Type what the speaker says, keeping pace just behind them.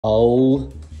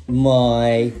Oh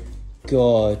my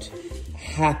God.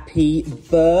 Happy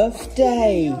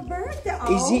birthday. Your birthday.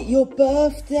 Oh. Is it your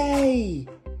birthday?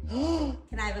 Can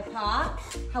I have a paw?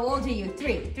 How old are you?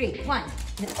 Three. One.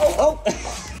 Oh.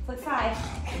 Foot 5.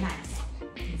 Nice.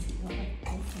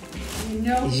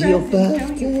 No Is it your present,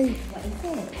 birthday? What is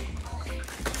it?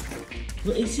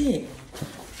 What is it?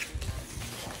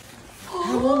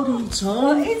 How old are you,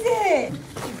 Tom? What is it?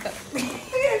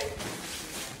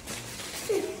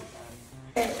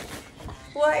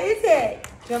 What is it?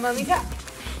 Do you want mommy to?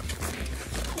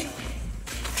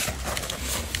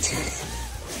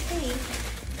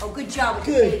 Oh, good job with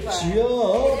the Good paper.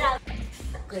 job.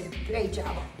 Great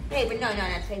job. Paper, no,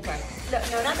 not paper.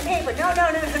 No, not the paper. No.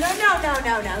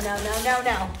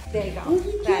 There you go.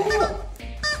 Got it.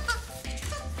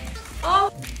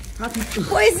 Oh,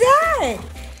 what is that?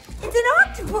 It's an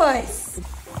octopus.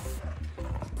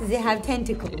 Does it have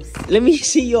tentacles? Let me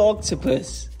see your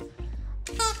octopus.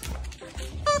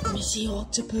 Let me see your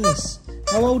octopus.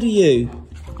 How old are you?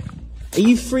 Are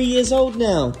you 3 years old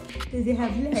now? Does it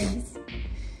have legs?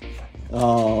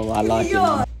 Oh, I like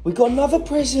it. We got another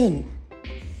present.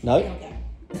 No. Okay.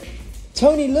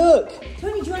 Tony, look.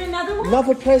 Tony, do you want another one?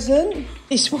 Another present.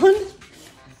 This one.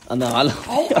 Oh no, I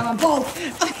like it. Oh, both.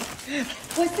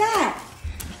 What's that?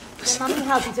 Your mommy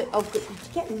help you to. Oh, good.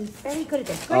 You're getting very good at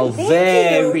this. Great, Oh, thank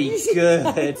very you. good.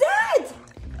 Dad,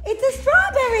 it's a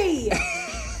strawberry,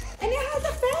 and it has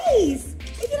a face.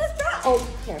 Is it a straw? Oh,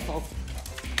 careful.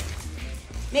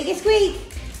 Make it squeak.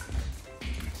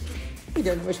 You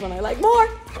don't know which one I like more.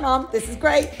 Mom, this is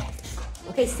great.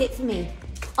 Okay, sit for me.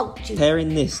 Oh, geez. Comparing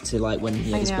this to like when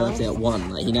he had his I know. birthday at 1,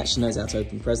 like he actually knows how to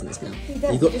open presents now. He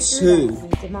does, You got he just 2. drew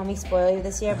that. Did mommy spoil you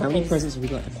this year? How many Because presents have we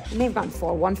got? You may have gotten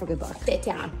 4. 1 for good luck. Sit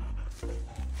down.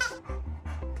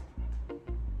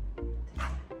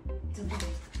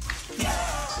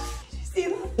 See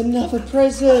that? Another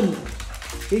present.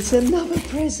 It's another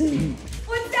present.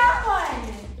 What's that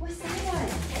one? What's that one?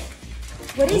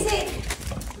 What is it?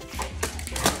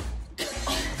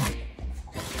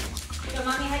 So,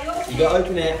 mommy, how do you open You gotta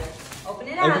open it. Open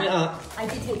it up. Open it up. I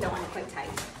did take that one quite tight.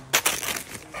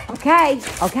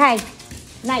 Okay.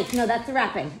 Nice. No, that's the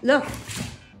wrapping. Look.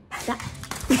 That.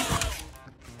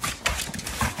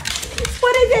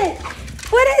 What is it?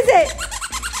 What is it?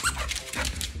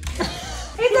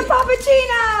 It's a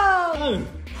puppuccino. Oh.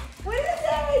 What is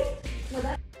it? No,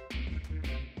 that.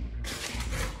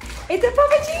 It's a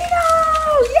puppuccino!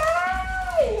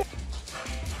 Yay!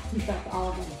 That's all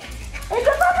of them. It's a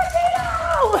puppuccino!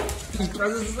 These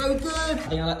presents are so good. I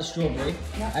think I like the strawberry.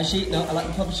 Yeah. Actually, no, I like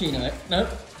the puppuccino. No,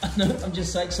 I'm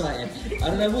just so excited. I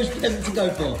don't know which present to go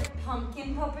for.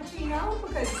 Pumpkin puppuccino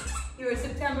because you're a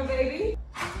September baby.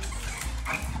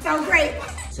 So great.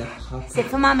 It's a puppy. Sit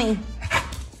for mommy.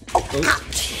 Oh.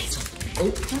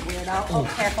 Weirdo. Oh,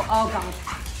 careful. Oh, God.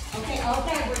 Okay,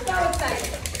 we're so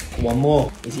excited. One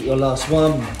more. Is it your last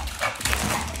one?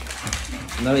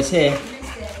 No, it's here.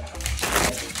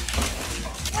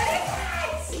 What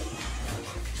is it?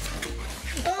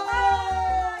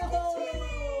 Oh,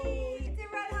 it's a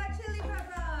red hot chili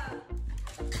pepper.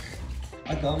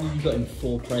 I can't believe you got him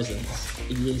 4 presents.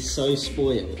 He is so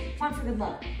spoiled. One for good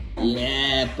luck.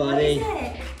 Yeah, buddy. What is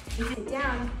it? Sit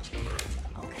down.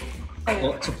 Okay.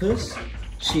 Octopus,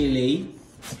 chili,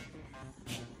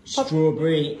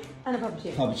 strawberry, And a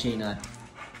puppuccino. puppuccino.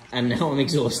 And now I'm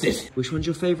exhausted. Which one's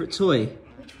your favourite toy?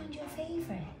 Which one's your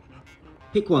favorite?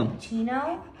 Pick one.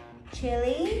 Chino,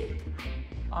 chili,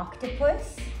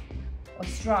 octopus, or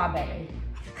strawberry?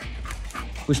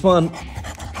 Which one?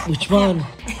 Which one?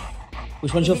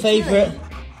 Which one's your Is it chili? favourite?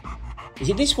 Is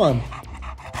it this one?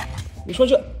 Which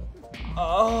one's your...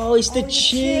 Oh, it's the the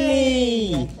chili.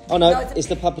 chili. Oh no, No, it's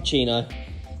the puppuccino.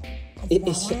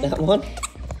 It's that that one?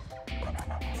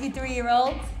 You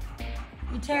 3-year-olds?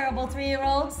 You terrible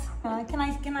 3-year-olds? Can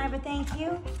I have a thank you?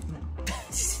 No.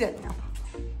 She said no.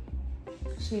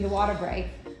 She need a water break.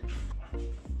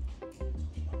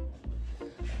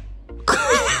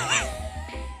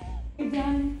 You're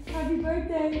done. Happy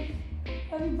birthday.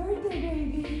 Happy birthday,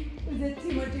 baby. Was that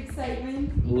too much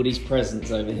excitement? All these presents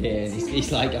over here.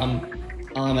 He's like,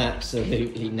 I'm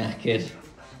absolutely knackered.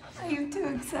 Are you too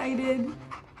excited?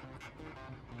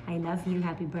 I love you.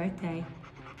 Happy birthday.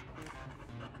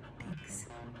 Thanks.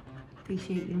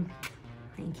 Appreciate you.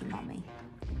 Thank you, Mommy.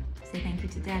 Say thank you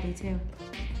to Daddy, too.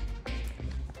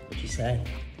 What'd you say?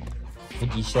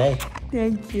 What'd you say?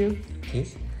 Thank you.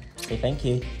 Kiss? Say thank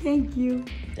you. Thank you.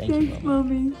 Thank you, Thanks,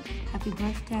 Mommy. Happy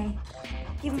birthday.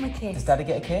 Give him a kiss. Does Daddy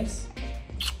get a kiss?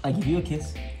 I give you a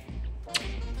kiss.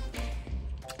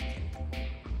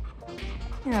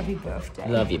 Happy birthday.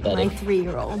 Love you, buddy. My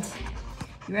 3-year-old.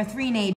 You're a 3-nade.